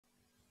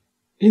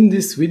In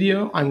this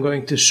video, I'm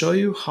going to show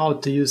you how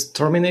to use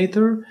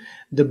Terminator,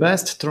 the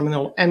best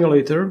terminal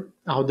emulator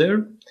out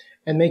there,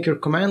 and make your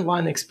command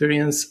line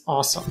experience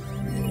awesome.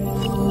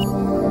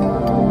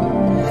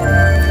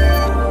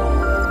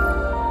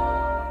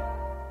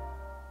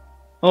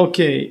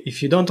 Okay,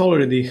 if you don't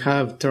already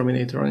have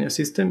Terminator on your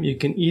system, you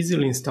can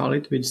easily install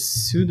it with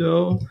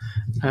sudo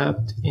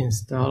apt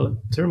install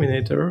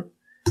Terminator.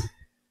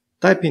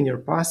 Type in your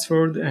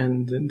password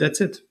and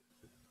that's it.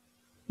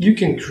 You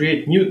can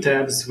create new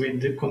tabs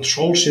with the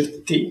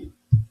CTRL+SHIFT+T,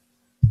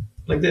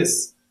 like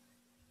this.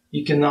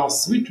 You can now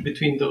switch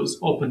between those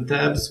open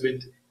tabs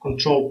with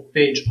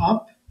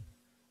Ctrl+PGUP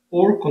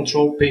or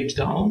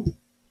Ctrl+PGDOWN,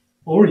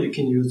 or you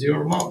can use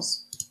your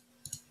mouse.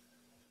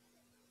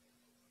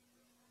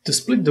 To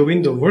split the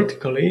window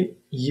vertically,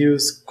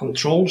 use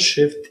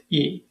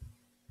Ctrl+SHIFT+E,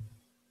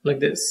 like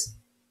this.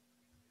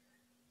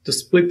 To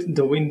split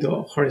the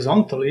window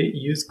horizontally,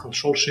 use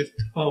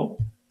Ctrl+SHIFT+O,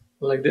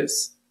 like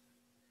this.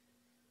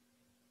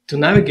 To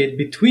navigate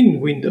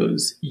between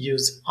windows,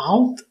 use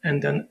Alt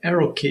and then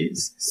arrow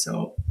keys.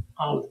 So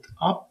Alt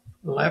up,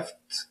 left,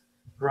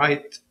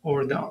 right,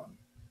 or down.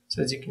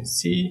 So as you can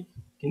see,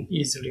 you can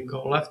easily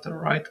go left or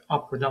right,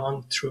 up or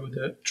down through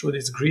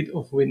this grid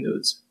of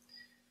windows.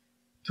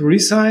 To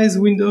resize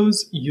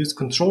windows, use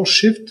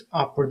Ctrl+Shift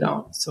up or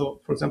down. So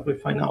for example,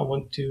 if I now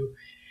want to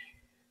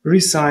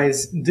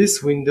resize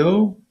this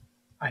window,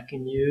 I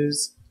can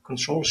use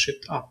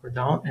Ctrl+Shift up or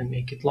down and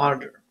make it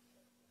larger.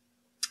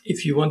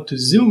 If you want to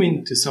zoom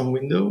into some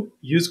window,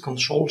 use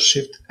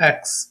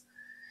Ctrl+Shift+X,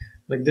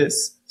 like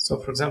this. So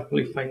for example,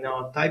 if I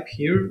now type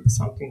here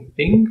something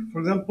ping, for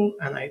example,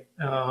 and I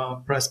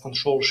press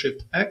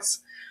Ctrl+Shift+X,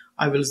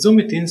 I will zoom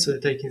it in so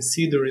that I can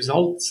see the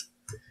results.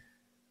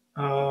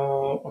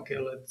 Okay,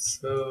 let's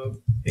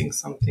ping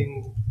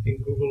something,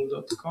 ping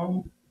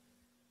google.com.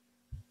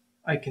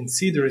 I can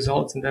see the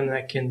results and then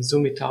I can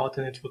zoom it out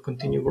and it will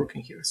continue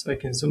working here. So I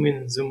can zoom in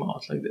and zoom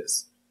out like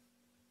this.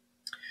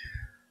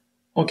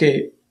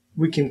 Okay,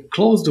 we can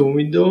close the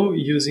window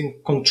using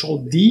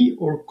Ctrl+D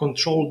or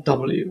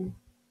Ctrl+W.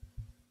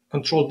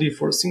 Ctrl+D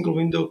for a single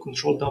window,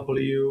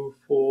 Ctrl+W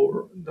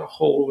for the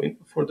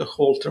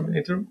whole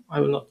Terminator.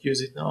 I will not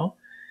use it now.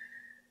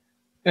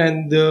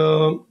 And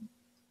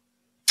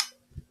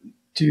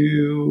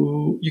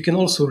you can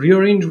also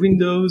rearrange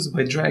windows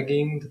by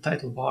dragging the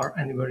title bar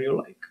anywhere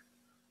you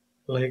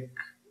like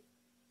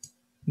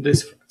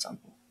this, for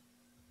example.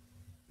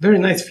 Very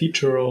nice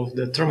feature of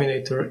the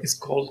Terminator is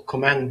called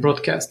command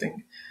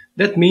broadcasting.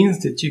 That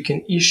means that you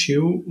can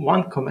issue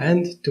one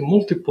command to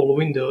multiple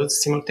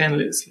windows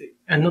simultaneously.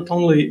 And not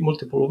only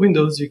multiple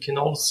windows, you can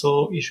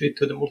also issue it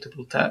to the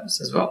multiple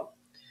tabs as well.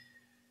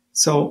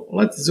 So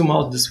let's zoom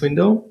out this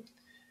window.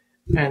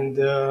 And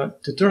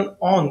to turn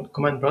on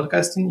command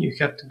broadcasting, you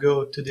have to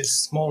go to this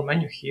small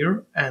menu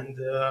here and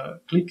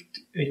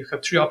you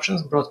have three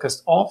options: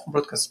 broadcast off,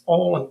 broadcast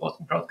all, and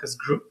broadcast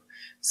group.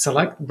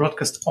 Select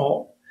broadcast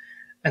all.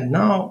 And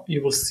now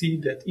you will see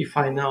that if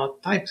I now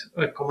type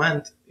a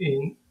command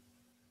in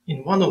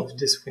one of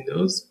these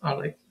windows,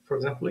 like for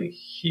example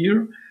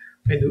here,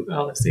 I do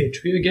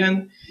LSHV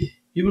again,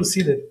 you will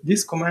see that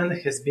this command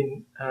has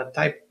been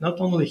typed not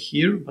only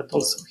here, but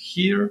also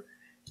here,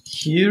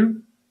 here,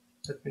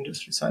 let me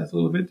just resize a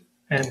little bit,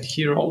 and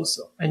here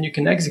also. And you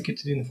can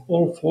execute it in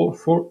all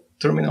four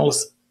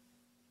terminals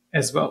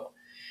as well.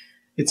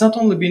 It's not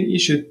only been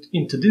issued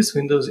into these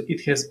windows,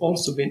 it has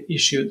also been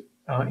issued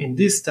in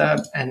this tab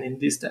and in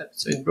this tab.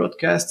 So it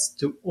broadcasts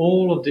to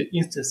all of the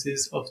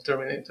instances of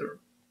Terminator.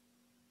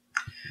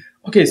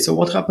 Okay, so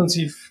what happens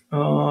if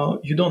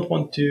you don't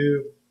want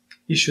to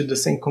issue the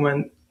same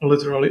command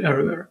literally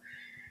everywhere?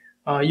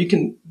 You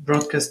can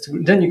broadcast to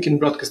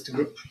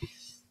group.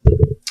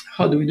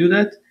 How do we do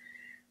that?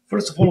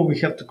 First of all, we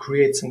have to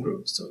create some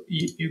groups. So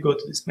you go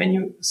to this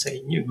menu,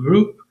 say new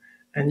group,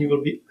 and you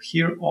will be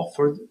here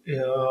offered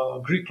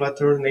a Greek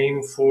letter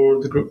name for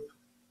the group.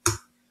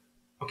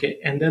 Okay,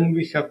 and then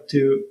we have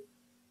to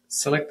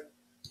select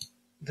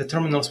the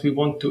terminals we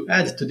want to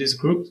add to this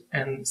group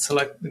and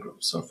select the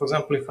group. So for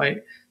example, if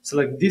I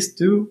select these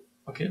two,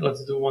 okay,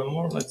 let's do one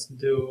more. Let's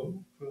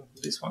do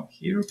this one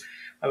here.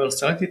 I will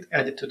select it,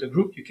 add it to the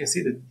group. You can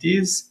see that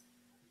these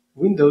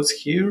windows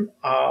here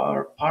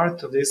are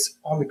part of this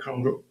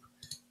Omicron group.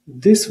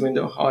 This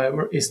window,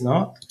 however, is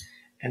not,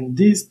 and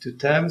these two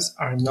tabs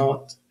are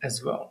not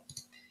as well.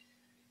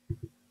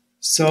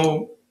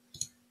 So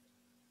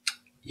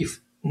if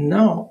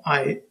now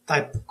I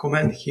type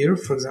command here,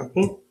 for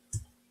example,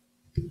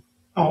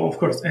 oh, of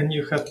course, and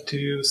you have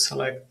to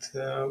select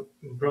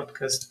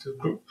broadcast to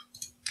group.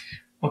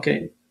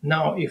 Okay,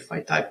 now if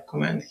I type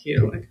command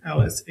here like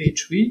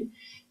LSHV,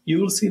 you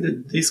will see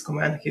that this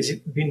command has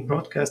been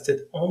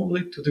broadcasted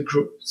only to the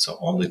group. So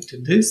only to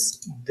this,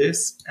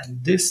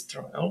 and this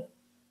terminal.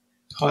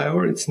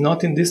 However, it's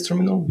not in this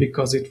terminal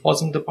because it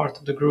wasn't the part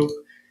of the group.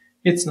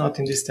 It's not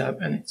in this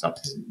tab and it's not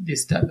in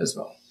this tab as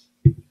well.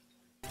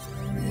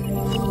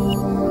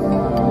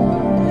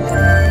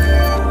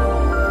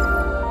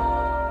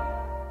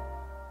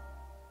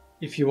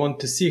 If you want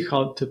to see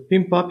how to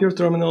pimp up your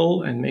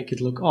terminal and make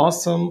it look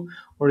awesome,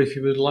 or if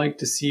you would like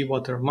to see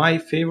what are my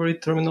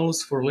favorite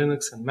terminals for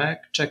Linux and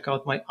Mac, check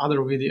out my other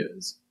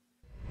videos.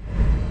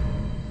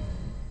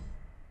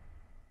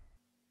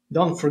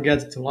 Don't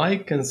forget to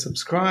like and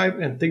subscribe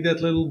and click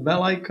that little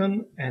bell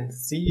icon, and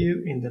see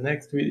you in the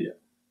next video.